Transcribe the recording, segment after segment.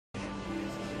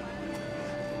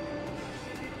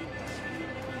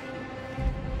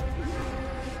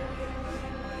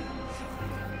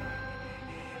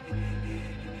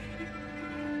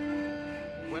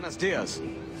Buenos dias.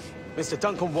 Mr.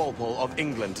 Duncan Walpole of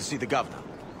England to see the governor.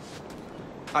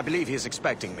 I believe he is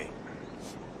expecting me.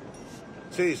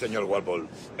 Sí, señor Walpole.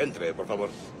 Entre, por favor.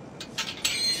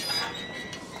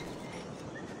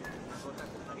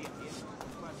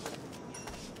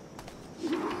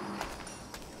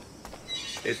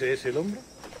 ¿Ese es el hombre?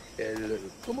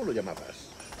 ¿Cómo lo llamabas?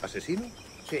 ¿Asesino?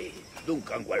 Sí,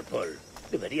 Duncan Walpole.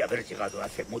 Debería haber llegado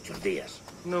hace muchos días.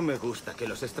 No me gusta que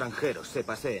los extranjeros se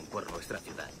paseen por nuestra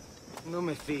ciudad. No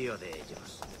me fío de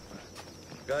ellos.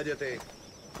 Cállate.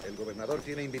 El gobernador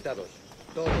tiene invitados.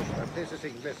 Todos franceses e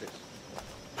ingleses.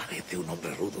 Parece un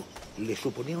hombre rudo. Le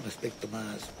suponía un aspecto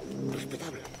más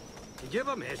respetable.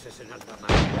 Lleva meses en alta mar.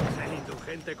 Sé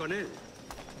indulgente con él.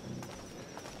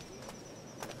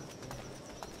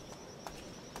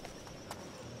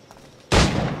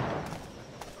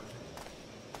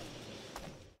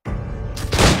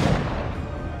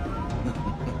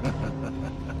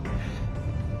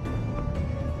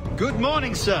 Good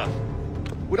morning, sir.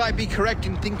 Would I be correct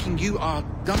in thinking you are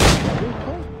Duncan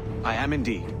Walpole? I am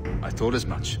indeed. I thought as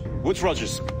much. Woods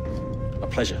Rogers. A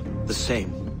pleasure. The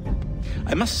same.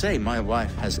 I must say, my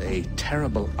wife has a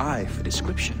terrible eye for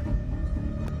description.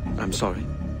 I'm sorry.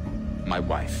 My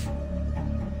wife.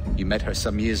 You met her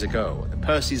some years ago at the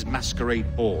Percy's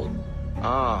Masquerade Ball.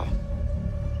 Ah,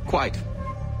 quite.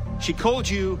 She called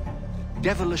you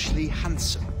devilishly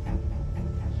handsome.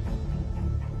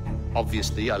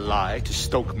 Obviously a lie to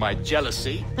stoke my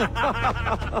jealousy.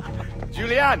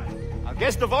 Julianne, our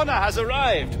guest of honor has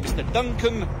arrived, Mr.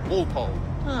 Duncan Walpole.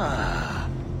 Ah.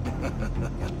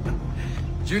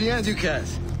 Julien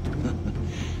Ducasse.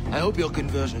 I hope your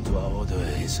conversion to our order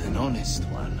is an honest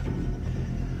one.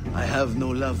 I have no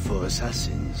love for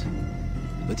assassins,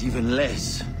 but even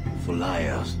less for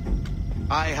liars.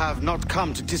 I have not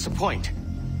come to disappoint.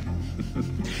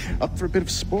 Up for a bit of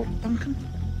sport, Duncan?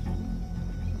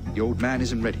 The old man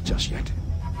isn't ready just yet.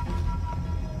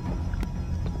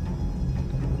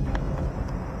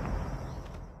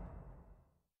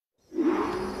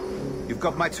 You've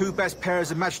got my two best pairs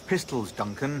of matched pistols,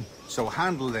 Duncan, so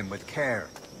handle them with care.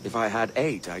 If I had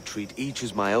 8, I'd treat each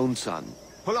as my own son.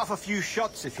 Pull off a few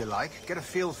shots if you like, get a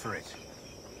feel for it.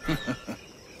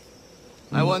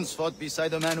 I once fought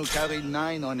beside a man who carried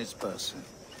 9 on his person.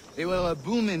 They were a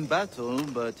boom in battle,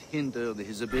 but hindered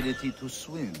his ability to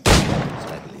swim,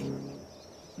 sadly.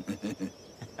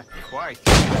 Quite.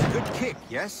 That's a good kick,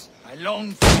 yes? I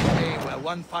long for the day where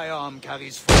one firearm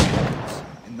carries 4 bullets,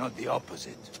 and not the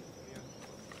opposite.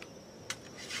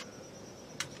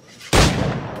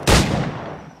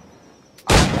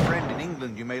 I have a friend in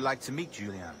England you may like to meet,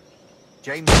 Julian.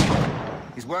 James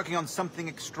Hunt. He's working on something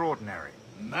extraordinary.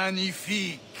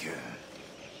 Magnifique!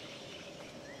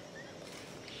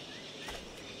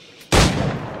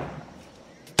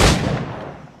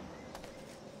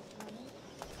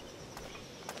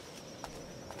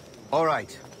 All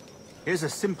right. Here's a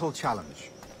simple challenge.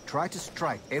 Try to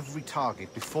strike every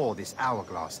target before this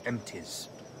hourglass empties.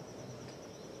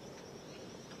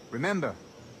 Remember,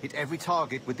 hit every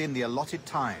target within the allotted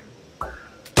time.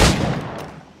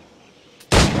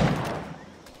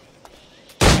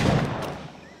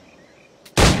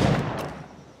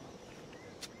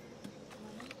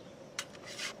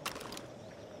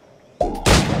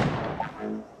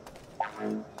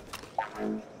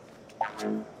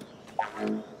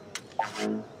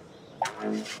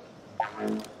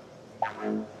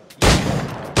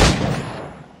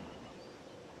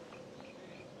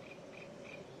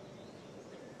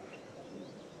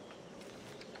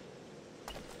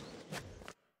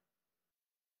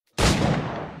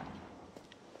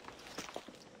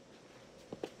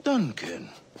 Duncan,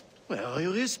 where are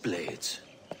your wrist blades?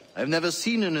 I've never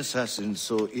seen an assassin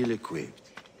so ill-equipped.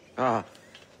 Ah,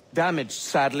 damaged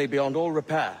sadly beyond all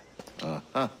repair.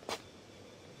 Uh-huh.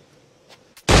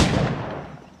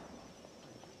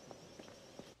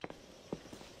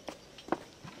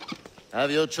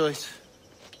 Have your choice.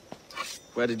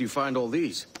 Where did you find all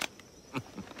these?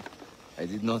 I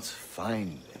did not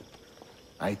find them.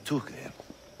 I took them.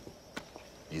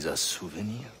 These are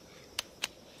souvenirs.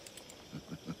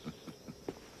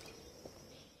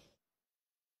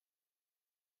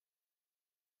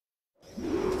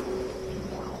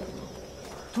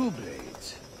 Two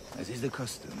blades, as is the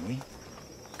custom, oui?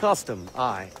 Custom,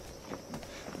 aye.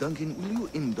 Duncan, will you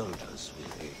indulge us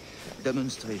with a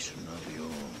demonstration of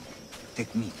your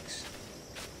techniques?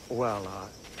 Well,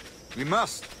 We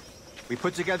must. We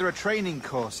put together a training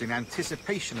course in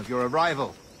anticipation of your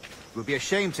arrival. We'll be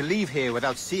ashamed to leave here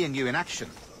without seeing you in action.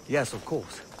 yes, of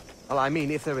course. Well, I mean,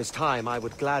 if there is time, I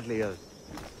would gladly,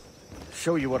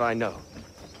 show you what I know.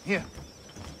 Here,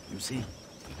 you see?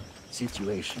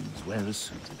 situations well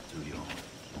suited to your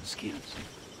skills.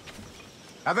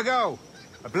 Have a go.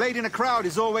 A blade in a crowd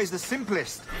is always the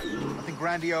simplest. Nothing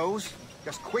grandiose,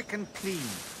 just quick and clean.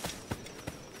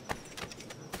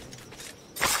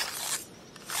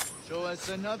 Show us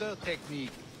another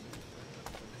technique.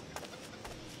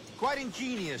 Quite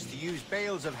ingenious to use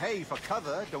bales of hay for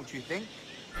cover, don't you think?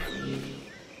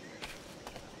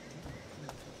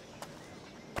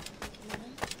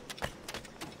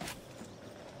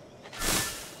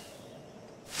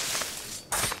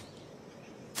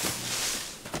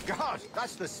 God,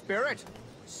 that's the spirit.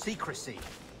 Secrecy.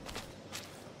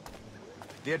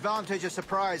 The advantage of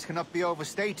surprise cannot be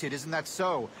overstated, isn't that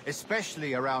so?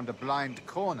 Especially around a blind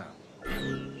corner.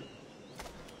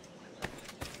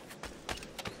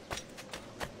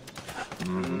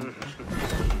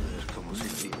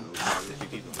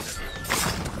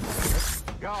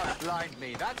 God blind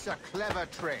me, that's a clever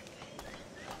trick.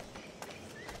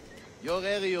 Your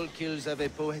aerial kills have a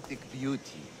poetic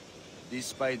beauty,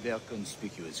 despite their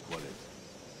conspicuous quality.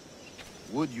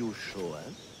 Would you show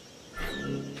us?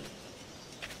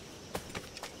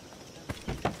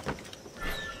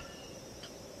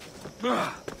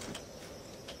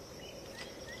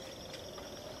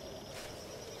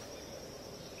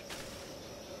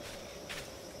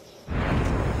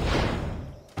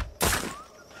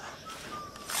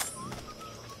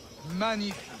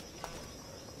 Magnifique.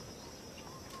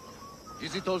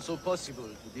 Is it also possible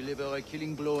to deliver a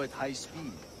killing blow at high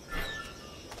speed?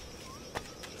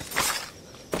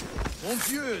 Mon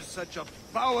Dieu, such a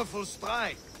powerful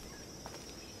strike!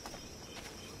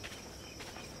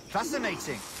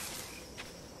 Fascinating.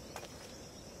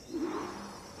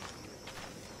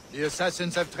 The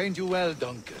assassins have trained you well,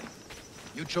 Duncan.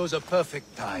 You chose a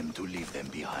perfect time to leave them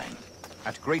behind.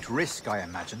 At great risk, I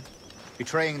imagine.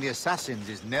 Betraying the assassins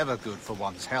is never good for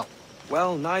one's health.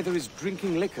 Well, neither is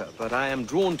drinking liquor, but I am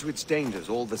drawn to its dangers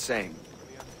all the same.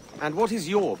 And what is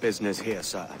your business here,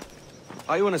 sir?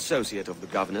 Are you an associate of the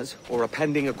governor's, or a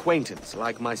pending acquaintance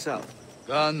like myself?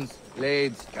 Guns,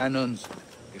 blades, cannons,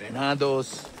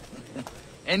 grenados.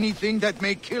 Anything that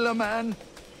may kill a man,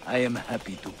 I am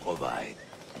happy to provide.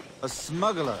 A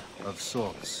smuggler of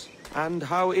sorts. And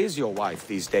how is your wife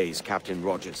these days, Captain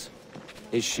Rogers?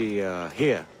 Is she,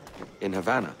 here, in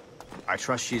Havana? I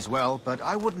trust she's well, but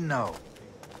I wouldn't know.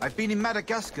 I've been in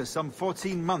Madagascar some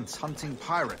 14 months hunting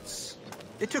pirates.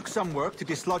 It took some work to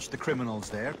dislodge the criminals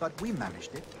there, but we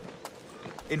managed it.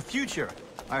 In future,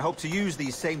 I hope to use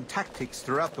these same tactics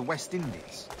throughout the West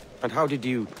Indies. And how did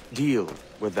you deal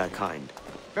with that kind?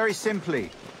 Very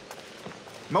simply.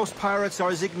 Most pirates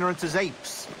are as ignorant as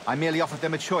apes. I merely offered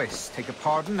them a choice. Take a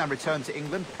pardon and return to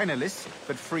England penniless,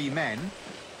 but free men,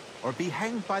 or be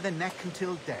hanged by the neck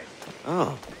until dead.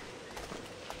 Oh.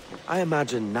 I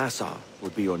imagine Nassau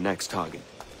would be your next target.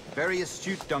 Very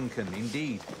astute, Duncan,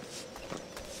 indeed.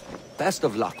 Best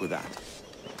of luck with that.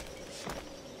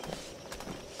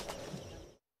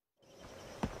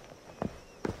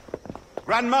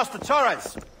 Grandmaster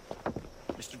Torres!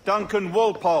 Mr. Duncan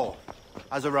Walpole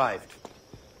has arrived.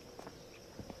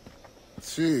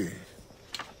 See.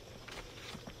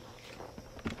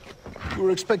 You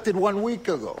were expected 1 week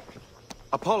ago.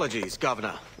 Apologies,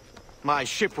 Governor. My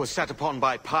ship was set upon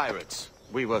by pirates.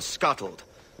 We were scuttled.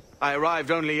 I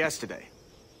arrived only yesterday.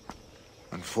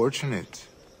 Unfortunate.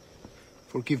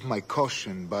 Forgive my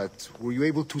caution, but were you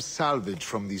able to salvage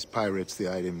from these pirates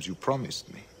the items you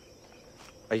promised me?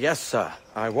 Yes, sir,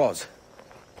 I was.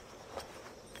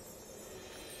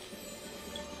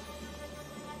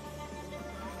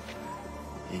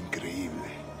 Increíble.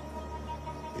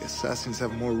 The assassins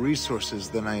have more resources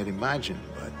than I had imagined,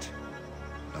 but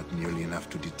not nearly enough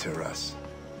to deter us.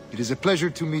 It is a pleasure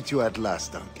to meet you at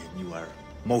last, Duncan. You are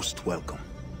most welcome.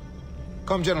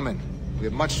 Come, gentlemen. We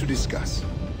have much to discuss.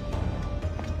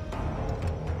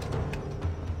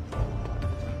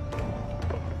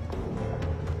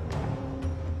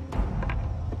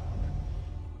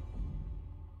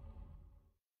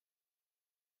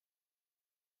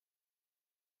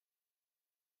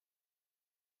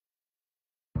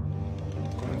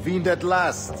 Convened at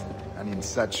last, and in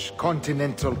such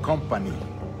continental company.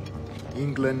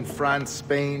 England, France,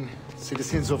 Spain,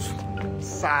 citizens of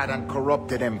sad and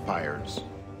corrupted empires.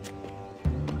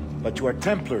 But you are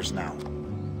Templars now,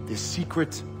 the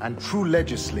secret and true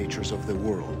legislators of the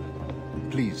world.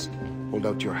 Please, hold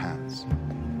out your hands.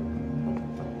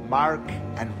 Mark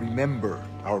and remember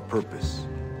our purpose.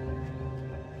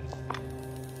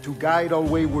 To guide all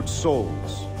wayward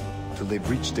souls till they've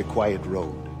reached the quiet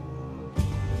road.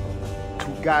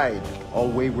 To guide all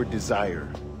wayward desire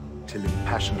till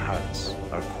impassioned hearts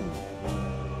are cool.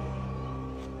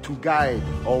 To guide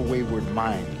all wayward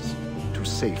minds to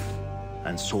safe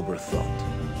and sober thought.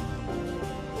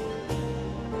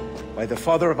 By the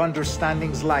Father of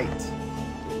Understanding's light,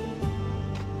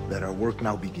 let our work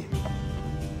now begin.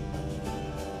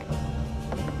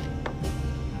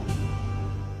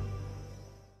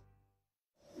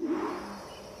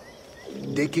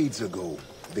 Decades ago,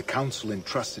 the Council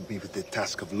entrusted me with the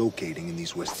task of locating in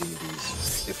these West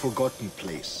Indies a forgotten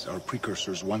place our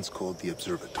precursors once called the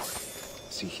Observatory.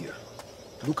 See here.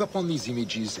 Look up on these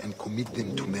images and commit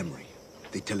them to memory.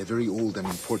 They tell a very old and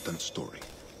important story.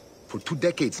 For 2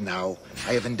 decades now,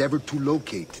 I have endeavored to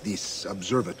locate this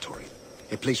observatory,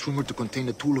 a place rumored to contain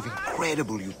a tool of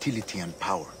incredible utility and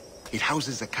power. It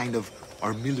houses a kind of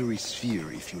armillary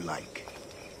sphere, if you like.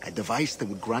 A device that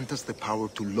would grant us the power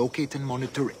to locate and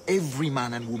monitor every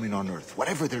man and woman on Earth,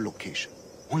 whatever their location.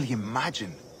 Only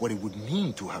imagine what it would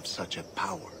mean to have such a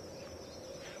power.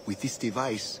 With this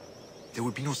device, there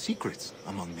would be no secrets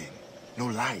among men, no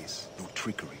lies, no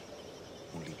trickery.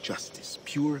 Only justice,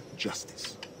 pure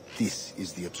justice. This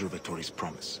is the observatory's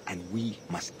promise, and we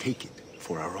must take it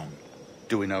for our own.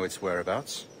 Do we know its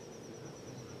whereabouts?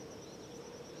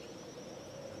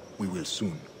 We will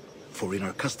soon. For in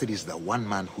our custody is the one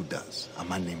man who does, a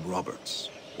man named Roberts,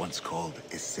 once called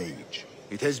a sage.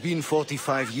 It has been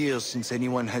 45 years since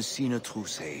anyone has seen a true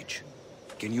sage.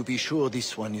 Can you be sure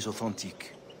this one is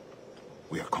authentic?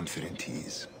 We are confident he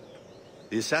is.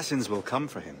 The assassins will come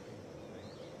for him.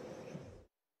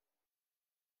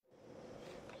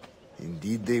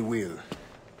 Indeed they will.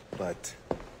 But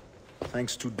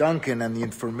thanks to Duncan and the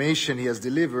information he has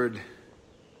delivered,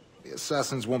 the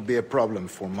assassins won't be a problem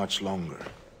for much longer.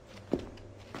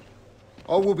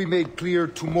 All will be made clear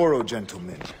tomorrow,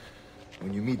 gentlemen,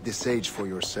 when you meet the sage for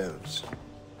yourselves.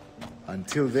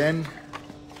 Until then,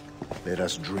 let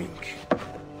us drink.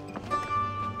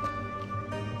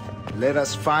 Let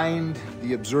us find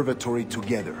the observatory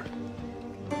together.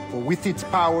 For with its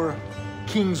power,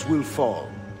 kings will fall,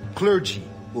 clergy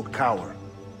will cower,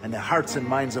 and the hearts and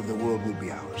minds of the world will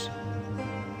be ours.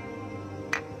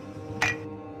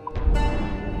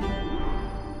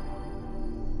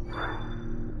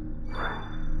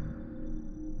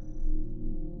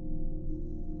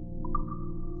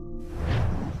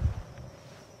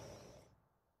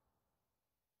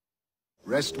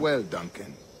 Rest well,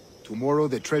 Duncan. Tomorrow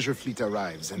the treasure fleet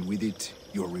arrives, and with it,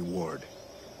 your reward.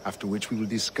 After which we will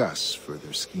discuss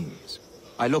further schemes.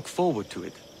 I look forward to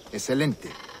it.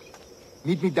 Excelente.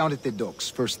 Meet me down at the docks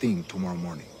first thing tomorrow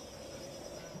morning.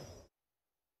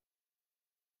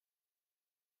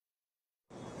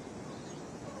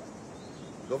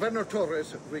 Governor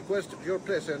Torres requests your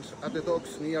presence at the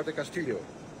docks near the Castillo.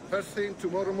 First thing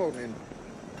tomorrow morning.